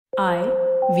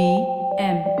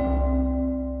IVM.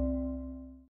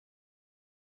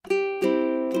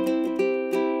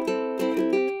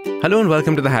 Hello and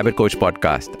welcome to the Habit Coach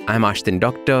podcast. I'm Ashton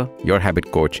Doctor, your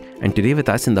habit coach. And today with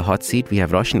us in the hot seat, we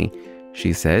have Roshni.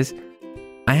 She says,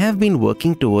 I have been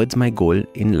working towards my goal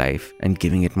in life and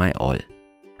giving it my all.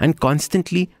 And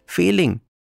constantly failing.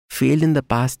 Failed in the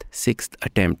past 6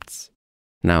 attempts.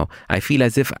 Now, I feel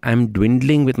as if I'm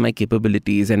dwindling with my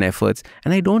capabilities and efforts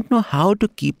and I don't know how to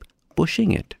keep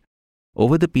pushing it.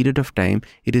 Over the period of time,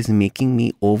 it is making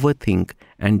me overthink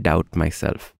and doubt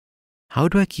myself. How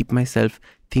do I keep myself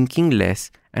thinking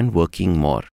less and working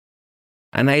more?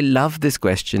 And I love this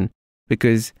question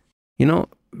because,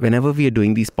 whenever we are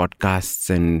doing these podcasts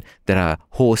and there are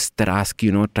hosts that ask,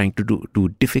 trying to do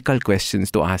difficult questions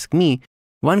to ask me,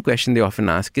 one question they often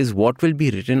ask is, what will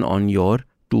be written on your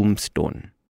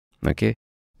tombstone? Okay.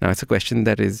 Now, it's a question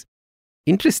that is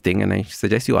interesting and I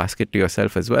suggest you ask it to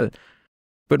yourself as well.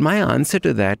 But my answer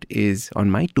to that is,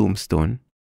 on my tombstone,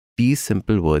 these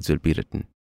simple words will be written.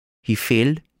 He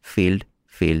failed,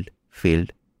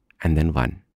 and then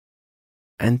won.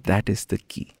 And that is the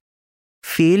key.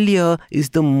 Failure is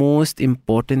the most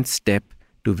important step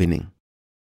to winning.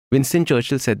 Winston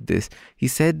Churchill said this. He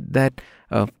said that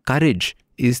courage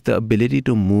is the ability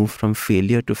to move from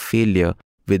failure to failure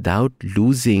without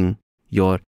losing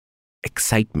your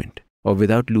excitement or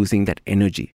without losing that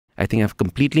energy. I think I've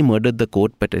completely murdered the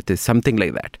quote, but it is something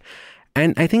like that.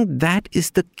 And I think that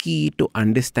is the key to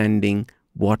understanding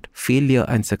what failure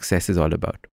and success is all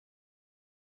about.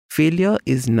 Failure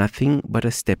is nothing but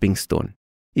a stepping stone.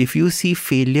 If you see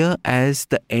failure as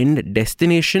the end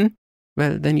destination,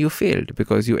 well, then you failed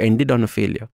because you ended on a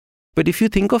failure. But if you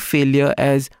think of failure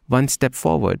as one step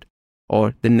forward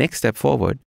or the next step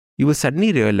forward, you will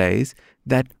suddenly realize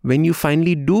that when you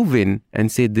finally do win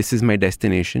and say, this is my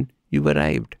destination, you've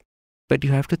arrived. But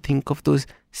you have to think of those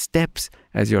steps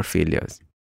as your failures.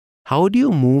 How do you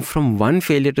move from one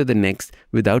failure to the next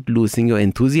without losing your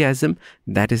enthusiasm?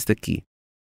 That is the key.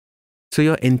 So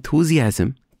your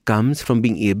enthusiasm comes from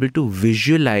being able to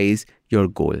visualize your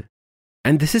goal.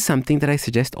 And this is something that I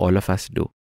suggest all of us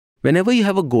do. Whenever you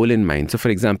have a goal in mind, so for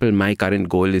example, my current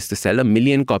goal is to sell 1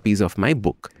 million copies of my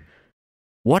book.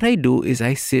 What I do is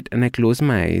I sit and I close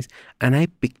my eyes and I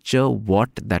picture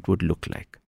what that would look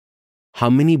like.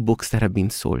 How many books that have been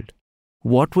sold?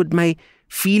 What would my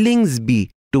feelings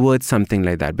be towards something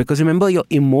like that? Because remember, your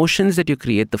emotions that you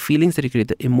create, the feelings that you create,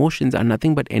 the emotions are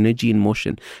nothing but energy in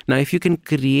motion. Now, if you can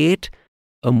create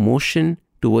a motion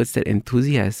towards that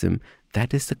enthusiasm,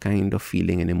 that is the kind of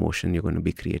feeling and emotion you're going to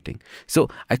be creating. So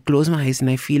I close my eyes and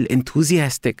I feel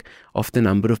enthusiastic of the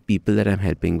number of people that I'm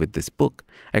helping with this book.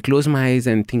 I close my eyes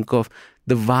and think of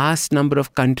the vast number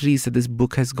of countries that this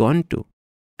book has gone to.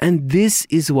 And this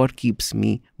is what keeps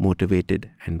me motivated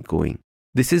and going.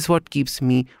 This is what keeps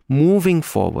me moving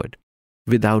forward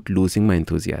without losing my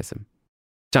enthusiasm.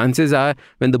 Chances are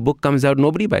when the book comes out,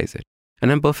 nobody buys it.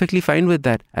 And I'm perfectly fine with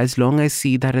that. As long as I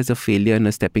see that as a failure and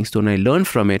a stepping stone, I learn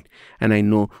from it and I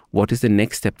know what is the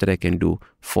next step that I can do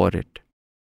for it.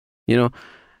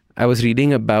 I was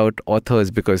reading about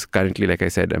authors because currently, like I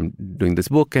said, I'm doing this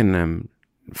book and I'm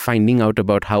finding out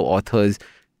about how authors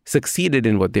succeeded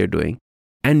in what they're doing.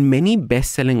 And many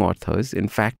best-selling authors, in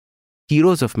fact,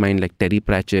 heroes of mine like Terry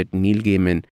Pratchett, Neil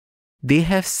Gaiman, they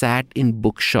have sat in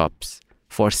bookshops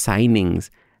for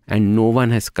signings and no one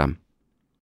has come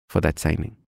for that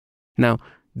signing. Now,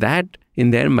 that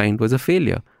in their mind was a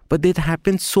failure, but it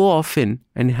happened so often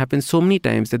and it happened so many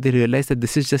times that they realized that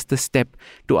this is just the step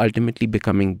to ultimately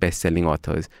becoming best-selling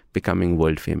authors, becoming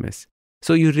world famous.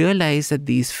 So you realize that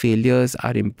these failures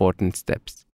are important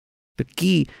steps. The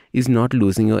key is not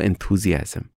losing your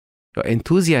enthusiasm. Your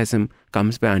enthusiasm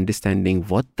comes by understanding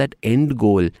what that end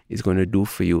goal is going to do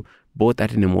for you, both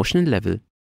at an emotional level,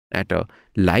 at a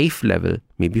life level,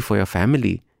 maybe for your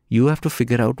family. You have to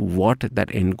figure out what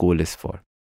that end goal is for.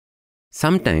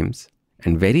 Sometimes,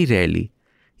 and very rarely,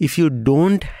 if you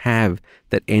don't have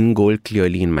that end goal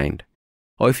clearly in mind,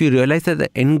 or if you realize that the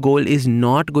end goal is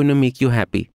not going to make you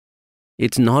happy,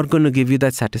 it's not going to give you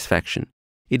that satisfaction,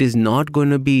 it is not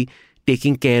going to be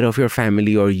taking care of your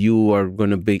family or you are going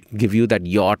to give you that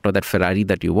yacht or that Ferrari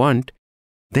that you want,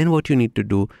 then what you need to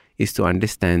do is to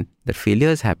understand that failure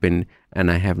has happened and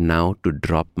I have now to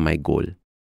drop my goal.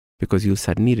 Because you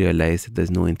suddenly realize that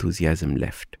there's no enthusiasm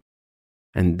left.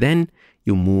 And then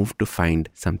you move to find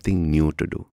something new to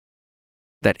do.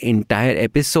 That entire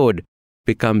episode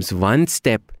becomes one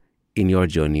step in your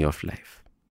journey of life.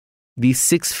 These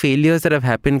 6 failures that have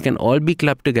happened can all be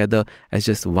clubbed together as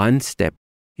just one step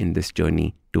in this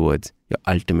journey towards your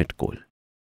ultimate goal.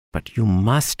 But you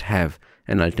must have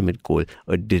an ultimate goal,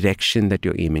 a direction that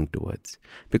you're aiming towards.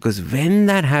 Because when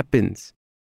that happens,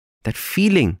 that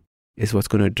feeling is what's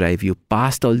going to drive you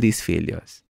past all these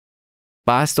failures,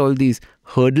 past all these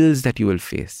hurdles that you will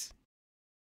face.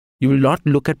 You will not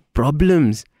look at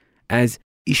problems as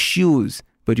issues,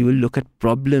 but you will look at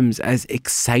problems as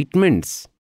excitements.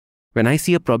 When I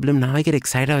see a problem now, I get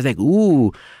excited. I was like,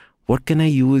 ooh, what can I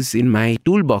use in my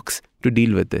toolbox to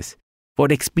deal with this?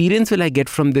 What experience will I get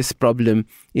from this problem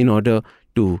in order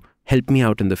to help me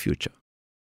out in the future?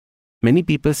 Many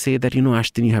people say that,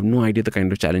 Ashton, you have no idea the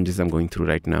kind of challenges I'm going through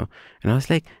right now. And I was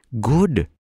like, good,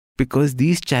 because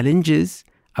these challenges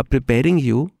are preparing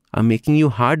you, are making you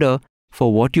harder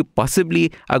for what you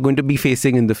possibly are going to be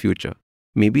facing in the future.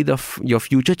 Maybe your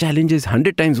future challenge is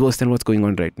 100 times worse than what's going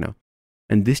on right now.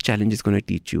 And this challenge is going to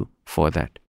teach you for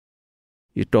that.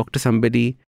 You talk to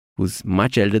somebody who's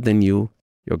much elder than you,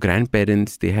 your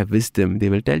grandparents, they have wisdom. They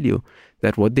will tell you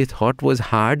that what they thought was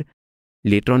hard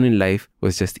later on in life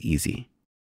was just easy.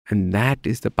 And that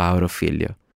is the power of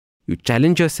failure. You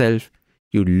challenge yourself,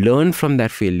 you learn from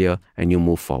that failure, and you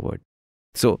move forward.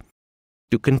 So,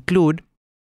 to conclude,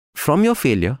 from your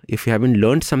failure, if you haven't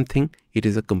learned something, it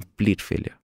is a complete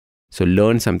failure. So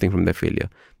learn something from the failure.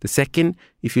 The second,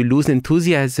 if you lose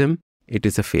enthusiasm, it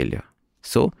is a failure.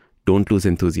 So don't lose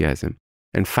enthusiasm.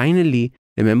 And finally,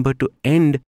 remember to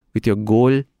end with your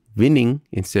goal winning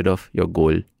instead of your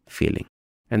goal failing.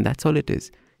 And that's all it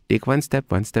is. Take one step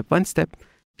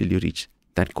till you reach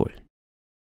that goal.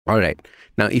 All right.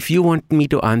 Now, if you want me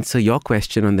to answer your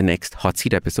question on the next Hot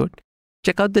Seat episode,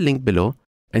 check out the link below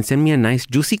and send me a nice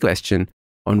juicy question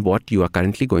on what you are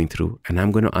currently going through, and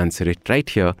I'm going to answer it right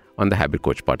here on the Habit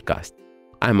Coach podcast.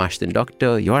 I'm Ashton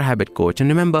Doctor, your habit coach, and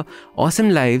remember,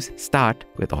 awesome lives start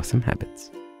with awesome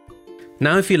habits.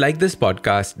 Now, if you like this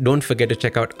podcast, don't forget to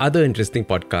check out other interesting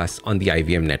podcasts on the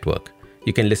IVM network.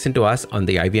 You can listen to us on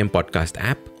the IVM Podcast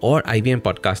app or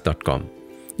ivmpodcast.com.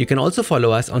 You can also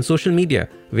follow us on social media.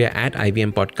 We are at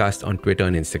IVM Podcast on Twitter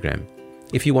and Instagram.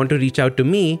 If you want to reach out to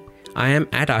me, I am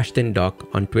at Ashton Doc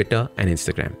on Twitter and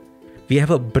Instagram. We have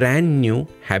a brand new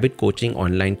habit coaching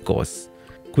online course,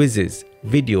 quizzes,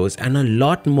 videos, and a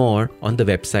lot more on the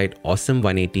website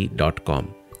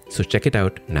awesome180.com. So check it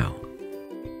out now.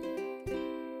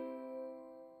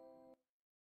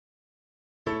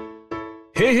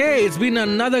 Hey, it's been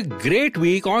another great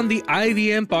week on the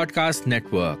IVM Podcast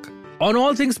Network. On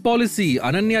All Things Policy,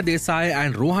 Ananya Desai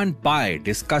and Rohan Pai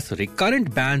discuss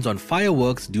recurrent bans on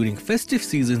fireworks during festive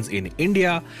seasons in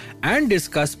India and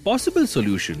discuss possible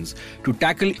solutions to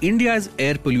tackle India's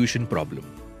air pollution problem.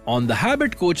 On the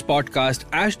Habit Coach podcast,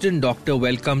 Ashton Doctor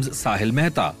welcomes Sahil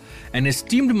Mehta, an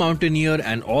esteemed mountaineer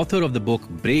and author of the book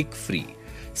Break Free.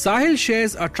 Sahil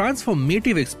shares a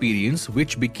transformative experience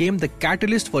which became the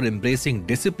catalyst for embracing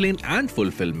discipline and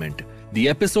fulfillment. The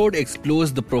episode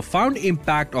explores the profound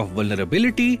impact of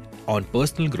vulnerability on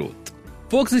personal growth.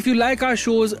 Folks, if you like our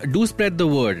shows, do spread the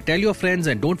word. Tell your friends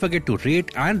and don't forget to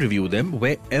rate and review them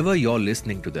wherever you're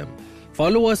listening to them.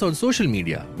 Follow us on social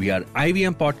media. We are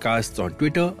IVM Podcasts on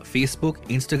Twitter, Facebook,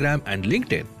 Instagram, and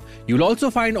LinkedIn. You'll also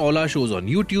find all our shows on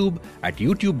YouTube at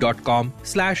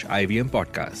youtube.com/IVM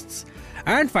Podcasts.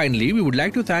 And finally, we would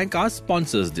like to thank our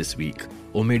sponsors this week: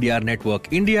 Omidyar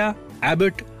Network India,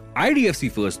 Abbott, IDFC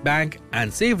First Bank,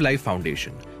 and Save Life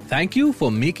Foundation. Thank you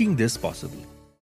for making this possible.